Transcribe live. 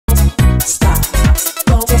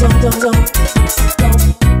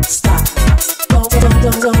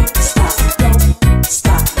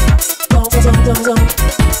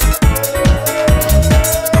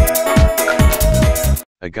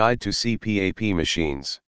A guide to CPAP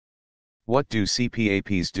machines. What do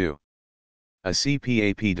CPAPs do? A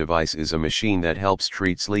CPAP device is a machine that helps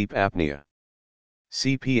treat sleep apnea.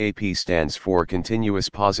 CPAP stands for continuous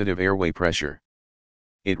positive airway pressure.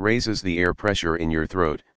 It raises the air pressure in your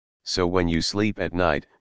throat, so when you sleep at night,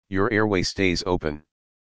 your airway stays open.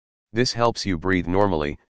 This helps you breathe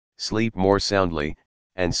normally, sleep more soundly,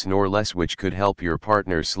 and snore less, which could help your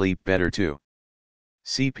partner sleep better too.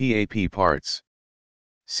 CPAP parts.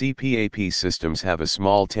 CPAP systems have a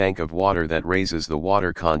small tank of water that raises the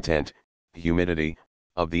water content, humidity,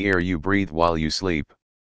 of the air you breathe while you sleep.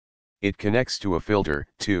 It connects to a filter,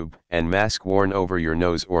 tube, and mask worn over your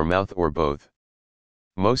nose or mouth or both.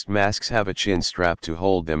 Most masks have a chin strap to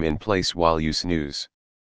hold them in place while you snooze.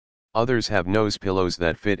 Others have nose pillows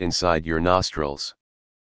that fit inside your nostrils.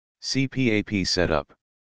 CPAP setup.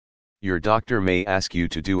 Your doctor may ask you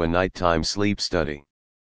to do a nighttime sleep study.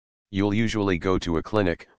 You'll usually go to a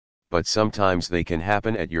clinic, but sometimes they can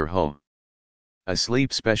happen at your home. A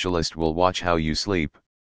sleep specialist will watch how you sleep.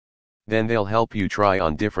 Then they'll help you try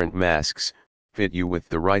on different masks, fit you with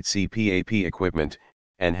the right CPAP equipment,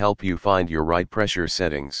 and help you find your right pressure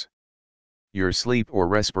settings. Your sleep or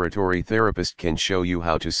respiratory therapist can show you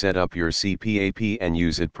how to set up your CPAP and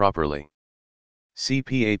use it properly.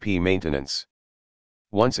 CPAP maintenance.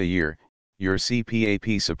 Once a year, your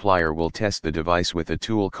CPAP supplier will test the device with a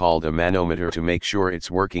tool called a manometer to make sure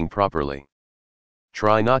it's working properly.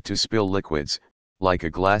 Try not to spill liquids, like a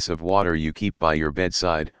glass of water you keep by your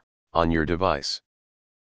bedside, on your device.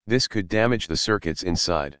 This could damage the circuits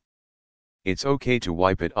inside. It's okay to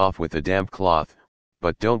wipe it off with a damp cloth,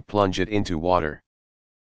 but don't plunge it into water.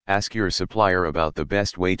 Ask your supplier about the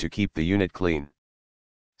best way to keep the unit clean.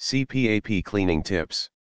 CPAP cleaning tips.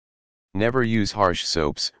 Never use harsh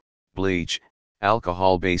soaps, bleach,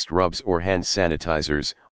 alcohol-based rubs or hand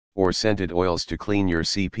sanitizers, or scented oils to clean your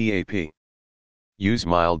CPAP. Use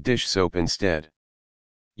mild dish soap instead.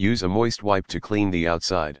 Use a moist wipe to clean the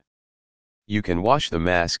outside. You can wash the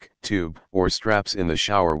mask, tube, or straps in the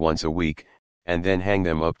shower once a week, and then hang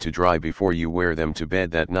them up to dry before you wear them to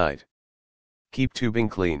bed that night. Keep tubing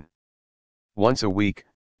clean. Once a week,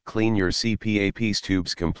 clean your CPAP's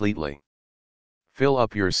tubes completely. Fill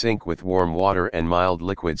up your sink with warm water and mild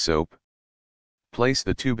liquid soap. Place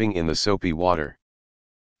the tubing in the soapy water.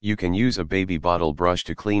 You can use a baby bottle brush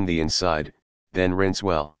to clean the inside, then rinse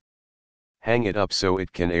well. Hang it up so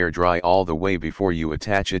it can air dry all the way before you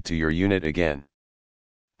attach it to your unit again.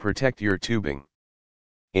 Protect your tubing.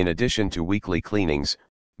 In addition to weekly cleanings,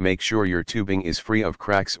 make sure your tubing is free of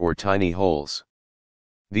cracks or tiny holes.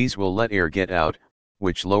 These will let air get out,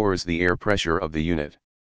 which lowers the air pressure of the unit.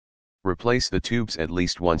 Replace the tubes at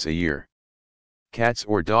least once a year. Cats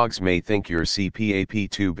or dogs may think your CPAP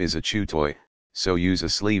tube is a chew toy, so use a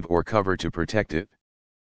sleeve or cover to protect it.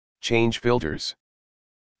 Change filters.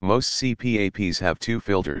 Most CPAPs have two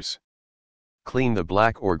filters. Clean the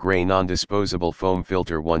black or gray non-disposable foam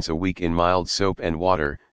filter once a week in mild soap and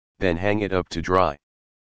water, then hang it up to dry.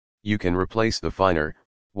 You can replace the finer,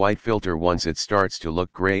 white filter once it starts to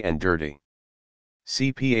look gray and dirty.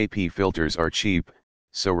 CPAP filters are cheap,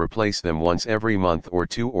 so replace them once every month or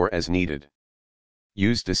two or as needed.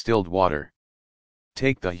 Use distilled water.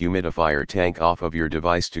 Take the humidifier tank off of your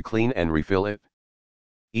device to clean and refill it.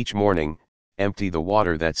 Each morning, empty the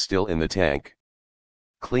water that's still in the tank.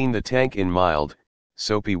 Clean the tank in mild,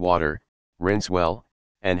 soapy water, rinse well,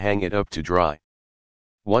 and hang it up to dry.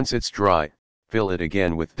 Once it's dry, fill it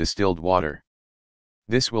again with distilled water.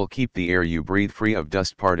 This will keep the air you breathe free of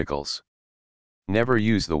dust particles. Never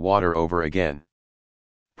use the water over again.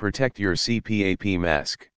 Protect your CPAP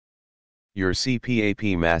mask. Your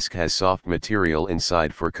CPAP mask has soft material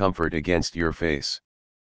inside for comfort against your face.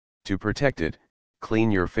 To protect it,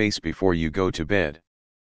 clean your face before you go to bed.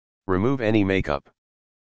 Remove any makeup.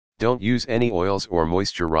 Don't use any oils or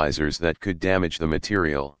moisturizers that could damage the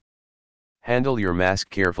material. Handle your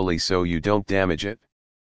mask carefully so you don't damage it.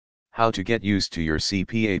 How to get used to your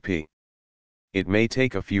CPAP. It may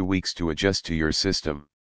take a few weeks to adjust to your system.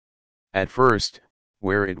 At first,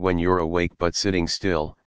 wear it when you're awake but sitting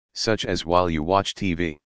still, such as while you watch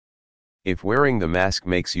TV. If wearing the mask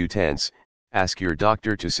makes you tense, ask your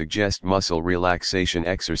doctor to suggest muscle relaxation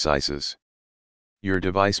exercises. Your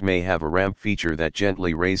device may have a ramp feature that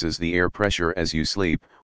gently raises the air pressure as you sleep,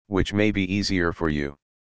 which may be easier for you.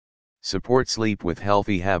 Support sleep with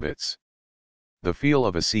healthy habits. The feel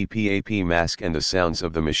of a CPAP mask and the sounds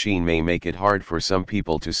of the machine may make it hard for some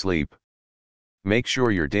people to sleep. Make sure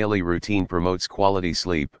your daily routine promotes quality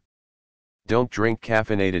sleep. Don't drink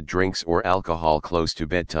caffeinated drinks or alcohol close to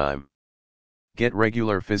bedtime. Get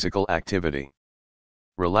regular physical activity.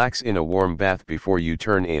 Relax in a warm bath before you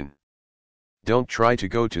turn in. Don't try to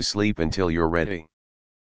go to sleep until you're ready.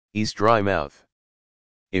 Ease dry mouth.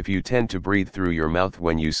 If you tend to breathe through your mouth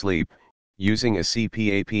when you sleep, using a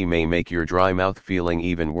CPAP may make your dry mouth feeling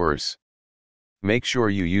even worse. Make sure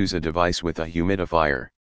you use a device with a humidifier.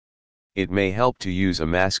 It may help to use a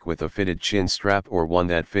mask with a fitted chin strap or one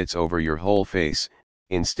that fits over your whole face,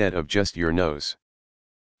 instead of just your nose.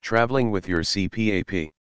 Traveling with your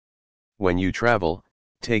CPAP. When you travel,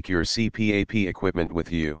 take your CPAP equipment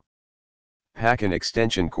with you. Pack an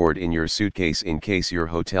extension cord in your suitcase in case your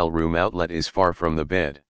hotel room outlet is far from the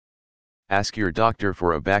bed. Ask your doctor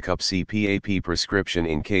for a backup CPAP prescription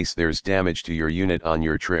in case there's damage to your unit on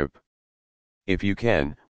your trip. If you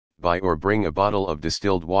can, buy or bring a bottle of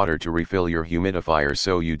distilled water to refill your humidifier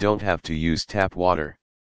so you don't have to use tap water.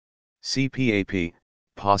 CPAP,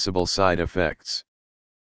 possible side effects.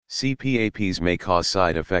 CPAPs may cause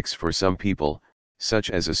side effects for some people,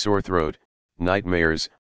 such as a sore throat, nightmares,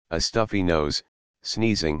 a stuffy nose,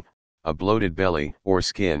 sneezing, a bloated belly or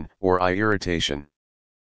skin or eye irritation.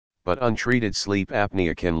 But untreated sleep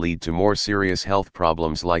apnea can lead to more serious health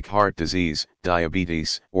problems like heart disease,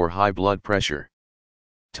 diabetes, or high blood pressure.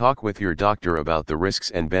 Talk with your doctor about the risks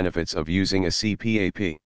and benefits of using a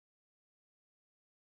CPAP.